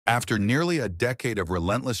After nearly a decade of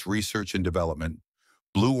relentless research and development,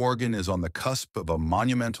 Blue Origin is on the cusp of a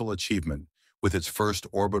monumental achievement with its first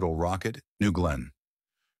orbital rocket, New Glenn.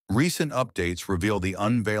 Recent updates reveal the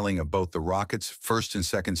unveiling of both the rocket's first and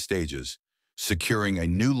second stages, securing a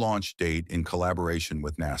new launch date in collaboration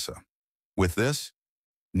with NASA. With this,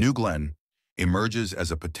 New Glenn emerges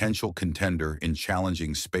as a potential contender in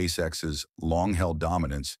challenging SpaceX's long-held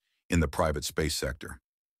dominance in the private space sector.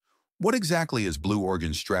 What exactly is Blue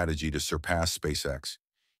Origin's strategy to surpass SpaceX?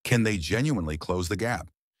 Can they genuinely close the gap?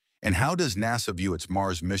 And how does NASA view its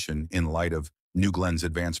Mars mission in light of New Glenn's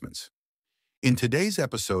advancements? In today's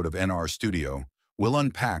episode of NR Studio, we'll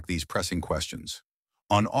unpack these pressing questions.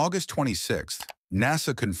 On August 26th,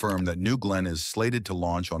 NASA confirmed that New Glenn is slated to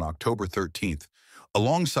launch on October 13th,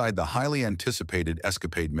 alongside the highly anticipated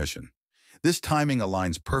ESCAPADE mission. This timing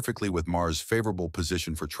aligns perfectly with Mars' favorable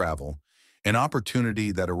position for travel, an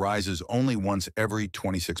opportunity that arises only once every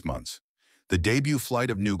 26 months. The debut flight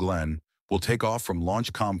of New Glenn will take off from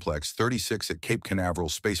Launch Complex 36 at Cape Canaveral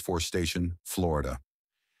Space Force Station, Florida.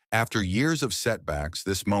 After years of setbacks,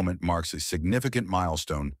 this moment marks a significant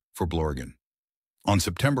milestone for Blue Origin. On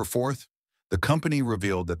September 4th, the company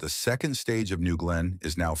revealed that the second stage of New Glenn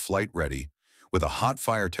is now flight-ready, with a hot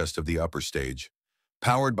fire test of the upper stage,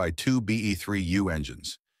 powered by two BE-3U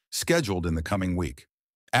engines, scheduled in the coming week.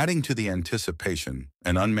 Adding to the anticipation,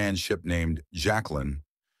 an unmanned ship named Jacqueline,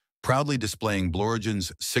 proudly displaying Blue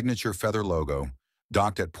Origin's signature feather logo,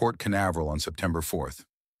 docked at Port Canaveral on September 4th.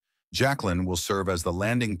 Jacqueline will serve as the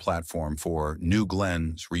landing platform for New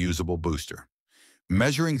Glenn's reusable booster.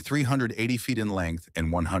 Measuring 380 feet in length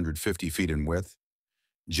and 150 feet in width,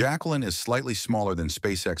 Jacqueline is slightly smaller than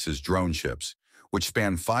SpaceX's drone ships, which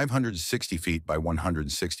span 560 feet by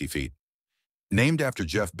 160 feet. Named after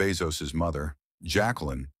Jeff Bezos' mother,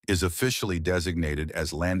 Jacqueline is officially designated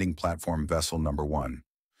as Landing Platform Vessel Number 1.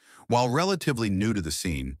 While relatively new to the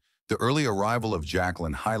scene, the early arrival of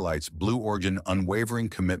Jacqueline highlights Blue Origin's unwavering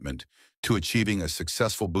commitment to achieving a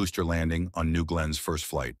successful booster landing on New Glenn's first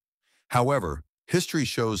flight. However, history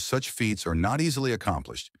shows such feats are not easily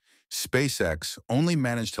accomplished. SpaceX only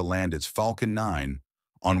managed to land its Falcon 9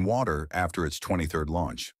 on water after its 23rd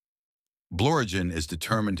launch. Blue Origin is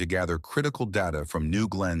determined to gather critical data from New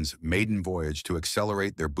Glenn's maiden voyage to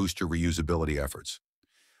accelerate their booster reusability efforts.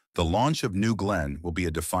 The launch of New Glenn will be a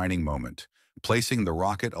defining moment, placing the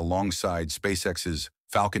rocket alongside SpaceX's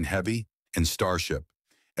Falcon Heavy and Starship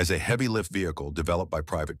as a heavy-lift vehicle developed by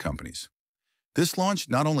private companies. This launch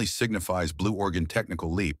not only signifies Blue Origin's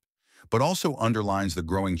technical leap, but also underlines the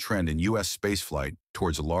growing trend in U.S. spaceflight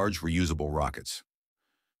towards large reusable rockets.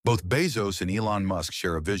 Both Bezos and Elon Musk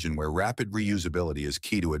share a vision where rapid reusability is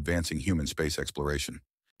key to advancing human space exploration.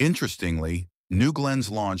 Interestingly, New Glenn's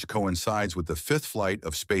launch coincides with the fifth flight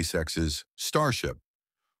of SpaceX's Starship.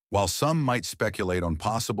 While some might speculate on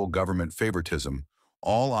possible government favoritism,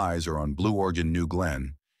 all eyes are on Blue Origin New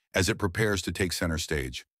Glenn as it prepares to take center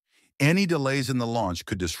stage. Any delays in the launch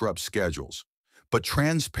could disrupt schedules, but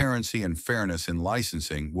transparency and fairness in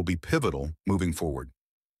licensing will be pivotal moving forward.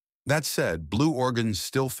 That said, Blue Origin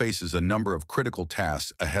still faces a number of critical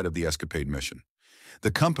tasks ahead of the ESCAPADE mission.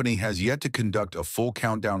 The company has yet to conduct a full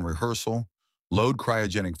countdown rehearsal, load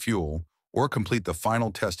cryogenic fuel, or complete the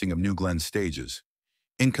final testing of New Glenn's stages.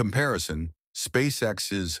 In comparison,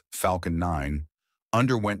 SpaceX's Falcon 9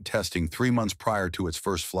 underwent testing 3 months prior to its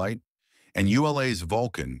first flight, and ULA's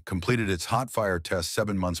Vulcan completed its hot fire test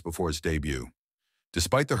 7 months before its debut.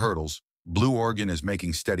 Despite the hurdles, Blue Origin is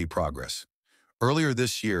making steady progress. Earlier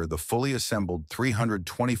this year, the fully assembled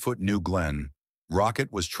 320-foot New Glenn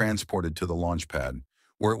rocket was transported to the launch pad,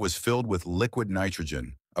 where it was filled with liquid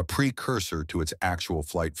nitrogen, a precursor to its actual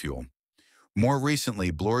flight fuel. More recently,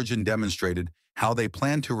 Blue Origin demonstrated how they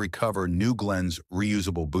plan to recover New Glenn's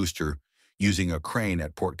reusable booster using a crane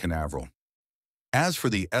at Port Canaveral. As for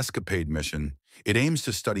the ESCAPADE mission, it aims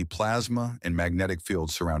to study plasma and magnetic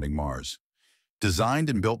fields surrounding Mars. Designed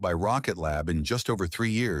and built by Rocket Lab in just over 3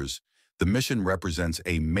 years, the mission represents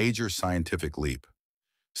a major scientific leap.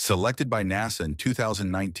 Selected by NASA in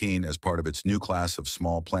 2019 as part of its new class of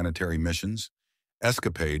small planetary missions,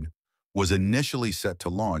 ESCAPADE was initially set to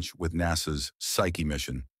launch with NASA's Psyche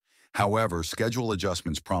mission. However, schedule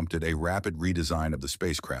adjustments prompted a rapid redesign of the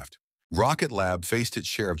spacecraft. Rocket Lab faced its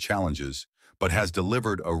share of challenges, but has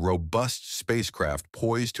delivered a robust spacecraft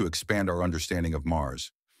poised to expand our understanding of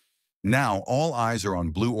Mars. Now, all eyes are on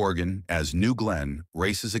Blue Origin as New Glenn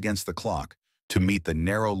races against the clock to meet the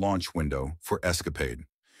narrow launch window for ESCAPADE.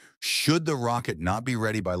 Should the rocket not be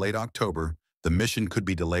ready by late October, the mission could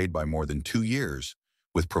be delayed by more than 2 years,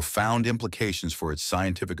 with profound implications for its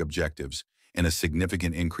scientific objectives and a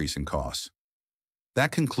significant increase in costs.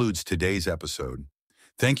 That concludes today's episode.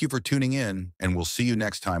 Thank you for tuning in, and we'll see you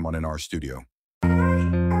next time on In Our Studio.